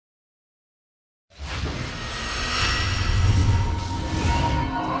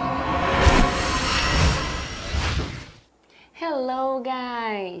Hello,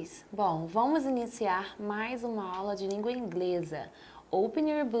 guys! Bom, vamos iniciar mais uma aula de língua inglesa. Open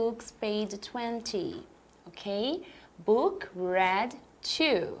your books, page 20, okay? Book read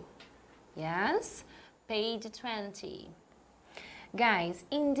 2. Yes? Page 20. Guys,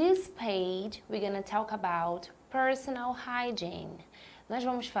 in this page, we're gonna talk about personal hygiene. Nós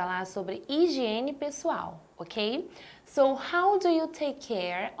vamos falar sobre higiene pessoal, ok? So, how do you take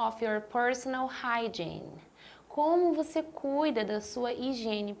care of your personal hygiene? Como você cuida da sua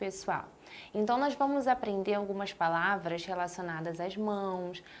higiene pessoal? Então, nós vamos aprender algumas palavras relacionadas às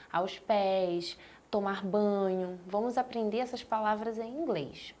mãos, aos pés, tomar banho. Vamos aprender essas palavras em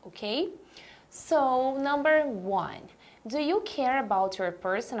inglês, ok? So, number 1. Do you care about your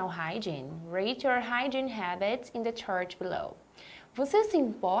personal hygiene? Rate your hygiene habits in the chart below. Você se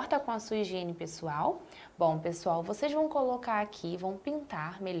importa com a sua higiene pessoal? Bom, pessoal, vocês vão colocar aqui, vão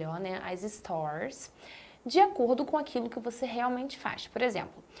pintar melhor, né, as stars, de acordo com aquilo que você realmente faz. Por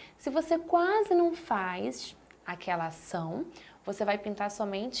exemplo, se você quase não faz aquela ação, você vai pintar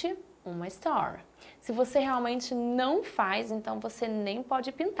somente uma star. Se você realmente não faz, então você nem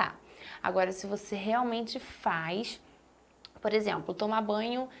pode pintar. Agora, se você realmente faz, por exemplo, tomar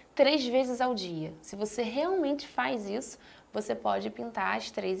banho 3 vezes ao dia. Se você realmente faz isso, você pode pintar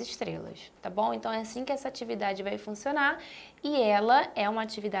as 3 estrelas, tá bom? Então é assim que essa atividade vai funcionar e ela é uma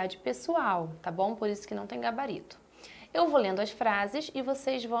atividade pessoal, tá bom? Por isso que não tem gabarito. Eu vou lendo as frases e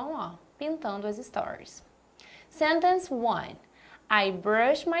vocês vão, ó, pintando as stars. Sentence 1. I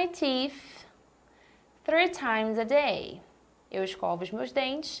brush my teeth 3 times a day. Eu escovo os meus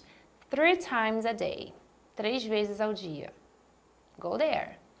dentes 3 times a day. 3 vezes ao dia. Go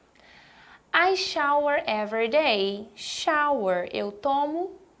there. I shower every day. Shower, eu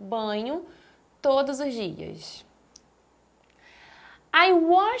tomo banho todos os dias. I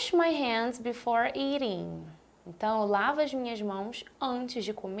wash my hands before eating. Então, eu lavo as minhas mãos antes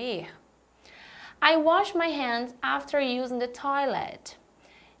de comer. I wash my hands after using the toilet.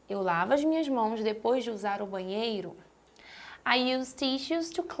 Eu lavo as minhas mãos depois de usar o banheiro. I use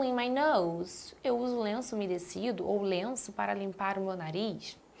tissues to clean my nose. Eu uso lenço umedecido ou lenço para limpar o meu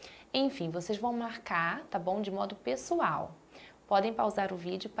nariz. Enfim, vocês vão marcar, tá bom? De modo pessoal. Podem pausar o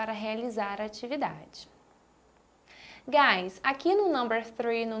vídeo para realizar a atividade. Guys, aqui no number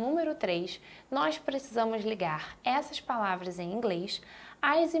 3, no número 3, nós precisamos ligar essas palavras em inglês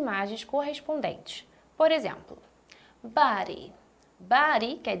às imagens correspondentes. Por exemplo, body.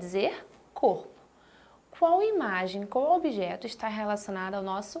 Body quer dizer corpo. Qual imagem, qual objeto está relacionado ao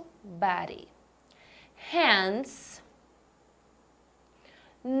nosso body? Hands,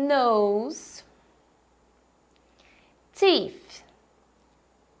 nose, teeth.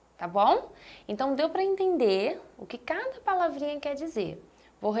 Tá bom? Então, deu para entender o que cada palavrinha quer dizer.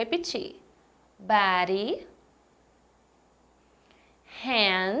 Vou repetir. Body,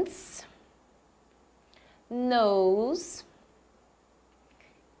 hands, nose,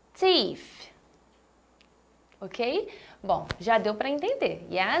 teeth. Ok? Bom, já deu para entender.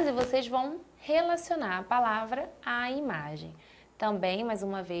 Yes? E vocês vão relacionar a palavra à imagem. Também, mais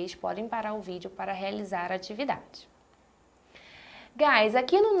uma vez, podem parar o vídeo para realizar a atividade. Guys,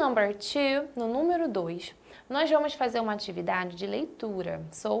 aqui no number 2, no número 2, nós vamos fazer uma atividade de leitura.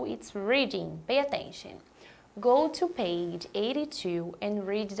 So, it's reading. Pay attention. Go to page 82 and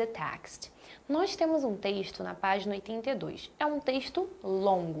read the text. Nós temos um texto na página 82. É um texto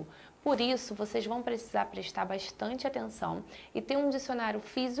longo. Por isso, vocês vão precisar prestar bastante atenção e ter um dicionário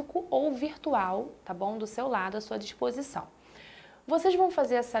físico ou virtual, tá bom? Do seu lado, à sua disposição. Vocês vão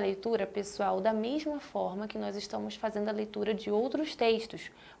fazer essa leitura, pessoal, da mesma forma que nós estamos fazendo a leitura de outros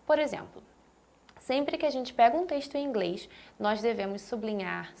textos. Por exemplo, sempre que a gente pega um texto em inglês, nós devemos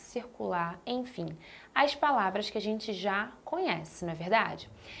sublinhar, circular, enfim, as palavras que a gente já conhece, não é verdade?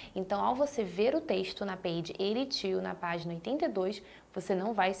 Então, ao você ver o texto na page 82, na página 82, você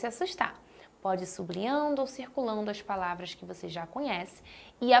não vai se assustar. Pode ir sublinhando ou circulando as palavras que você já conhece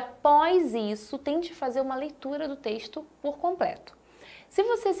e após isso, tente fazer uma leitura do texto por completo. Se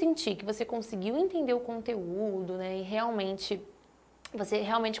você sentir que você conseguiu entender o conteúdo, né, e você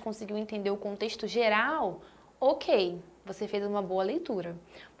realmente conseguiu entender o contexto geral, ok, você fez uma boa leitura,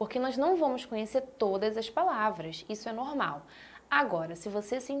 porque nós não vamos conhecer todas as palavras, isso é normal. Agora, se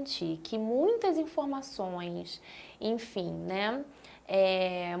você sentir que muitas informações, enfim, né,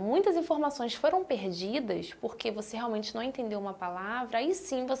 muitas informações foram perdidas porque você realmente não entendeu uma palavra, aí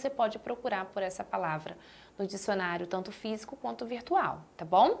sim você pode procurar por essa palavra no dicionário, tanto físico quanto virtual, tá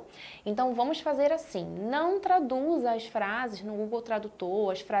bom? Então vamos fazer assim, não traduza as frases no Google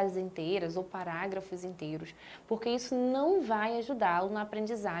Tradutor, as frases inteiras ou parágrafos inteiros, porque isso não vai ajudá-lo na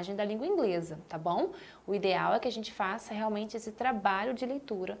aprendizagem da língua inglesa, tá bom? O ideal é que a gente faça realmente esse trabalho de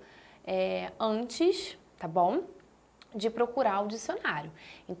leitura antes, tá bom? De procurar o dicionário.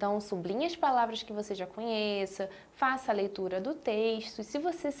 Então, sublinhe as palavras que você já conheça, faça a leitura do texto e se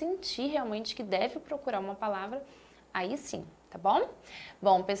você sentir realmente que deve procurar uma palavra, aí sim, tá bom?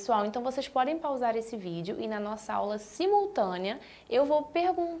 Bom, pessoal, então vocês podem pausar esse vídeo e na nossa aula simultânea eu vou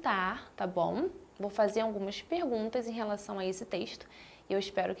perguntar, tá bom? Vou fazer algumas perguntas em relação a esse texto e eu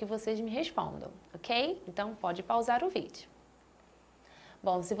espero que vocês me respondam, ok? Então, pode pausar o vídeo.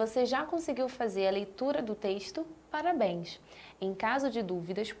 Bom, se você já conseguiu fazer a leitura do texto, parabéns! Em caso de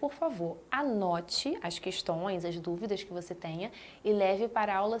dúvidas, por favor, anote as questões, as dúvidas que você tenha e leve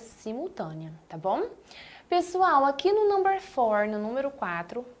para a aula simultânea, tá bom? Pessoal, aqui no number 4, no número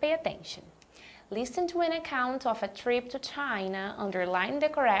 4, pay attention. Listen to an account of a trip to China, underline the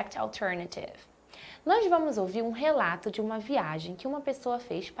correct alternative. Nós vamos ouvir um relato de uma viagem que uma pessoa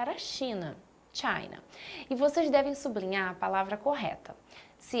fez para a China. China. E vocês devem sublinhar a palavra correta,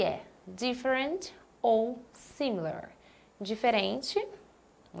 se é different ou similar. Diferente,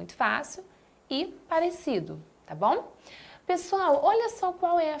 muito fácil, e parecido, tá bom? Pessoal, olha só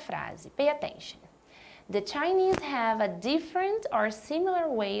qual é a frase. Pay attention. The Chinese have a different or similar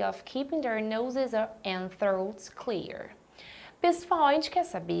way of keeping their noses and throats clear. Pessoal, a gente quer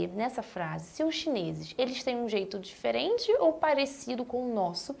saber, nessa frase, se os chineses, eles têm um jeito diferente ou parecido com o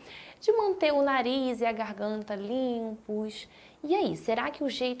nosso de manter o nariz e a garganta limpos. E aí, será que o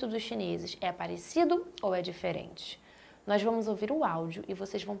jeito dos chineses é parecido ou é diferente? Nós vamos ouvir o áudio e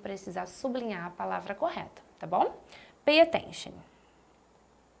vocês vão precisar sublinhar a palavra correta, tá bom? Pay attention.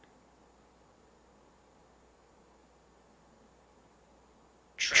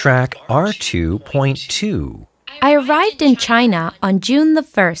 Track R2.2. I arrived in China on June the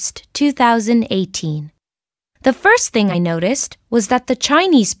 1st, 2018. The first thing I noticed was that the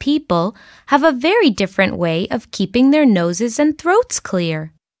Chinese people have a very different way of keeping their noses and throats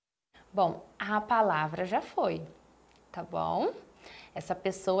clear. Bom, a palavra já foi, tá bom? Essa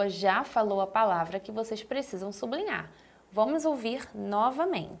pessoa já falou a palavra que vocês precisam sublinhar. Vamos ouvir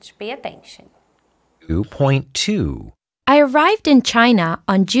novamente. Pay attention. 2.2. I arrived in China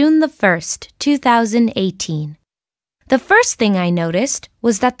on June the 1st, 2018. The first thing I noticed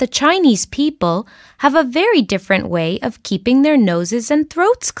was that the Chinese people have a very different way of keeping their noses and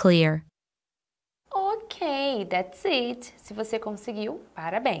throats clear. Ok, that's it. Se você conseguiu,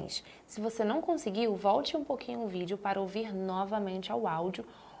 parabéns. Se você não conseguiu, volte um pouquinho o vídeo para ouvir novamente ao áudio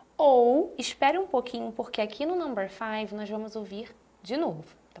ou espere um pouquinho porque aqui no number 5 nós vamos ouvir de novo,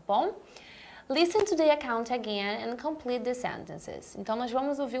 tá bom? Listen to the account again and complete the sentences. Então, nós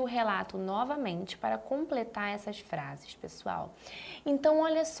vamos ouvir o relato novamente para completar essas frases, pessoal. Então,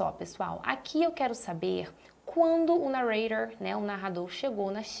 olha só, pessoal. Aqui eu quero saber quando o narrator, né, o narrador,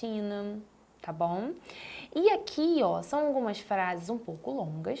 chegou na China, tá bom? E aqui, ó, são algumas frases um pouco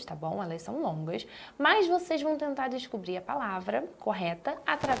longas, tá bom? Elas são longas, mas vocês vão tentar descobrir a palavra correta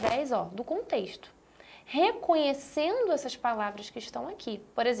através, ó, do contexto. Reconhecendo essas palavras que estão aqui.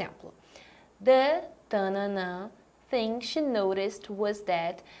 Por exemplo, the thing she noticed was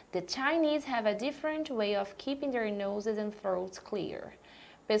that the Chinese have a different way of keeping their noses and throats clear.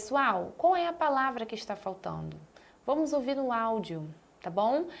 Pessoal, qual é a palavra que está faltando? Vamos ouvir no áudio, tá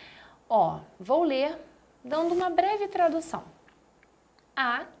bom? Ó, vou ler dando uma breve tradução.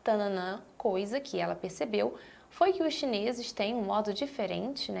 A coisa que ela percebeu foi que os chineses têm um modo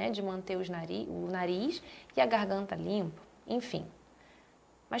diferente, né, de manter o nariz e a garganta limpo, enfim.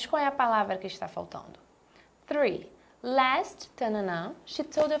 Mas qual é a palavra que está faltando? 3. Last, she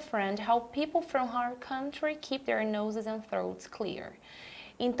told a friend how people from her country keep their noses and throats clear.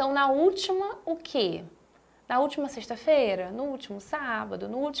 Então, na última, o quê? Na última sexta-feira? No último sábado?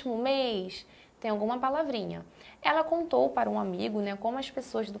 No último mês? Tem alguma palavrinha. Ela contou para um amigo, né, como as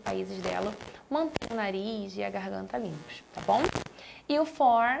pessoas do país dela mantêm o nariz e a garganta limpos, tá bom? E o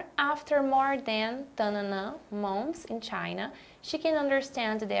for, after more than months in China, she can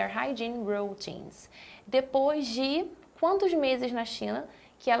understand their hygiene routines. Depois de quantos meses na China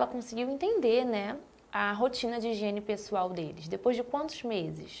que ela conseguiu entender, né, a rotina de higiene pessoal deles? Depois de quantos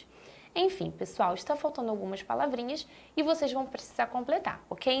meses? Enfim, pessoal, está faltando algumas palavrinhas e vocês vão precisar completar,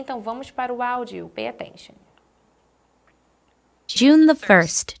 ok? Então vamos para o áudio. Pay attention. June the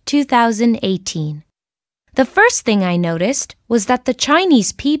 1st, 2018. The first thing I noticed was that the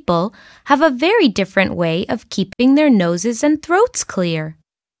Chinese people have a very different way of keeping their noses and throats clear.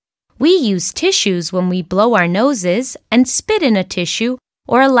 We use tissues when we blow our noses and spit in a tissue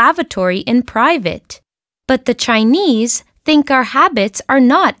or a lavatory in private. But the Chinese think our habits are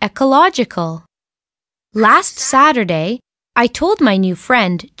not ecological. Last Saturday, I told my new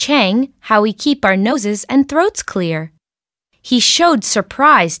friend, Cheng, how we keep our noses and throats clear. He showed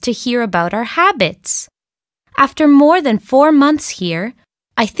surprise to hear about our habits. After more than 4 months here,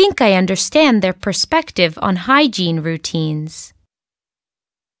 I think I understand their perspective on hygiene routines.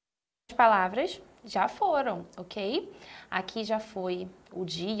 As palavras já foram, ok? Aqui já foi o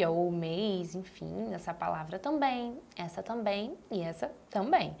dia ou o mês, enfim, essa palavra também, essa também e essa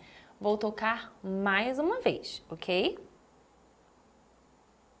também. Vou tocar mais uma vez, ok?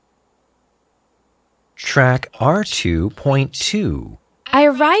 Track R2.2. I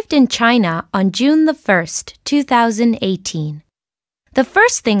arrived in China on June the 1st, 2018. The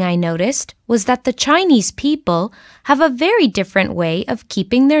first thing I noticed was that the Chinese people have a very different way of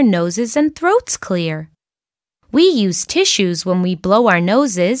keeping their noses and throats clear. We use tissues when we blow our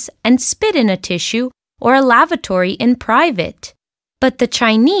noses and spit in a tissue or a lavatory in private. But the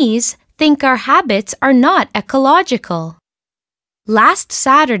Chinese think our habits are not ecological. Last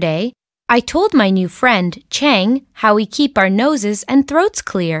Saturday, I told my new friend, Cheng, how we keep our noses and throats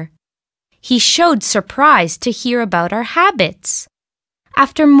clear. He showed surprise to hear about our habits.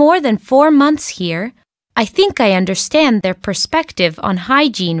 After more than 4 months here, I think I understand their perspective on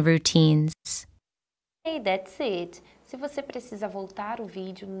hygiene routines. Hey, that's it. Se você precisa voltar o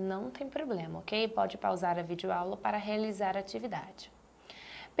vídeo, não tem problema, ok? Pode pausar a videoaula para realizar a atividade.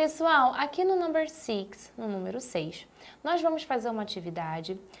 Pessoal, aqui no número 6, nós vamos fazer uma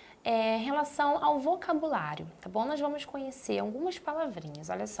atividade em relação ao vocabulário, tá bom? Nós vamos conhecer algumas palavrinhas,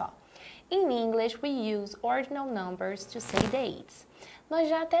 olha só. In English, we use ordinal numbers to say dates. Nós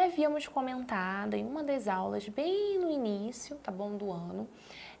já até havíamos comentado em uma das aulas, bem no início, tá bom, do ano,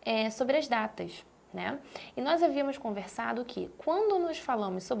 sobre as datas, né? E nós havíamos conversado que quando nós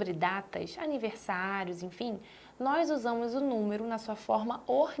falamos sobre datas, aniversários, enfim, nós usamos o número na sua forma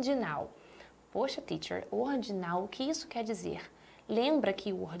ordinal. Poxa, teacher, ordinal, o que isso quer dizer? Lembra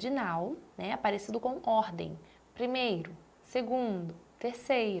que o ordinal, né, é parecido com ordem. Primeiro, segundo,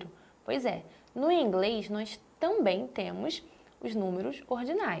 terceiro. Pois é, no inglês nós também temos os números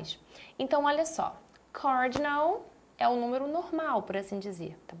ordinais. Então, olha só, cardinal é o número normal, por assim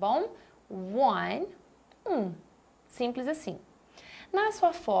dizer, tá bom? One, simples assim. Na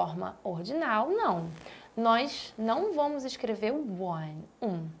sua forma ordinal, não. Nós não vamos escrever one,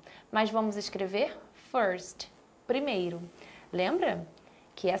 mas vamos escrever first, primeiro. Lembra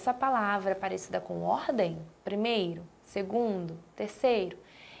que essa palavra é parecida com ordem? Primeiro, segundo, terceiro.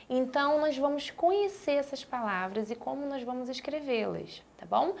 Então, nós vamos conhecer essas palavras e como nós vamos escrevê-las, tá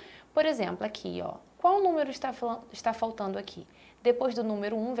bom? Por exemplo, aqui, ó, qual número está faltando aqui? Depois do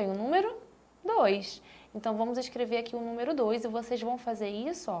número 1 vem o número 2. Então, vamos escrever aqui o número 2 e vocês vão fazer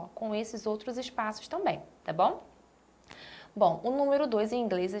isso, ó, com esses outros espaços também, tá bom? Bom, o número 2 em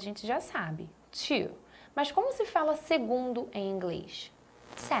inglês a gente já sabe, two. Mas como se fala segundo em inglês?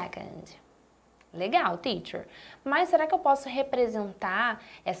 Second. Legal, teacher. Mas será que eu posso representar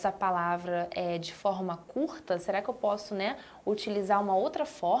essa palavra de forma curta? Será que eu posso, né, utilizar uma outra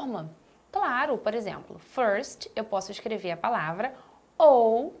forma? Claro, por exemplo, first eu posso escrever a palavra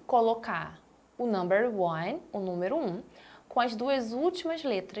ou colocar o number one, o número 1, com as duas últimas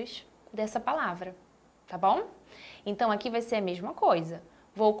letras dessa palavra, tá bom? Então aqui vai ser a mesma coisa.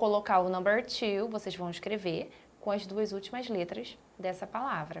 Vou colocar o number 2, vocês vão escrever com as duas últimas letras dessa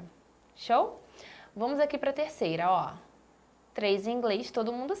palavra. Show? Vamos aqui para a terceira, ó. 3 em inglês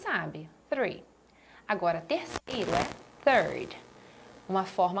todo mundo sabe. 3. Agora, terceiro é third. Uma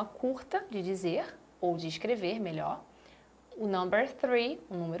forma curta de dizer, ou de escrever, melhor, o number 3,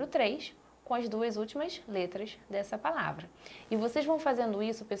 o número 3, com as duas últimas letras dessa palavra. E vocês vão fazendo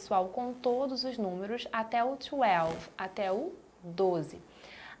isso, pessoal, com todos os números até o 12, até o 12.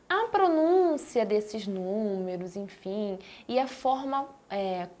 A pronúncia desses números, enfim, e a forma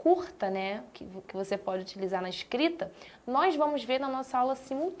curta, né, que você pode utilizar na escrita, nós vamos ver na nossa aula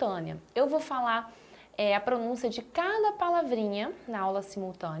simultânea. Eu vou falar a pronúncia de cada palavrinha na aula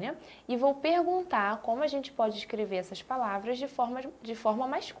simultânea e vou perguntar como a gente pode escrever essas palavras de forma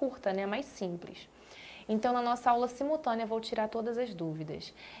mais curta, né, mais simples. Então, na nossa aula simultânea, eu vou tirar todas as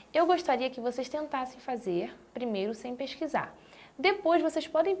dúvidas. Eu gostaria que vocês tentassem fazer primeiro sem pesquisar. Depois, vocês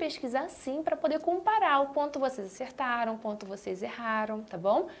podem pesquisar sim para poder comparar o quanto vocês acertaram, o quanto vocês erraram, tá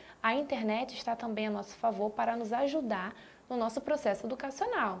bom? A internet está também a nosso favor para nos ajudar no nosso processo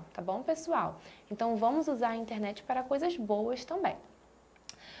educacional, tá bom, pessoal? Então, vamos usar a internet para coisas boas também.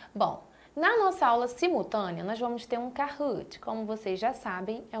 Bom, Na nossa aula simultânea, nós vamos ter um Kahoot. Como vocês já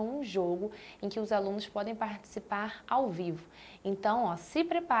sabem, é um jogo em que os alunos podem participar ao vivo. Então, ó, se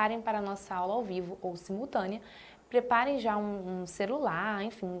preparem para a nossa aula ao vivo ou simultânea, preparem já um celular,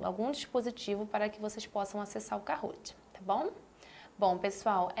 enfim, algum dispositivo para que vocês possam acessar o Kahoot, tá bom? Bom,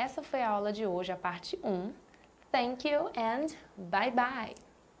 pessoal, essa foi a aula de hoje, a parte 1. Thank you and bye bye!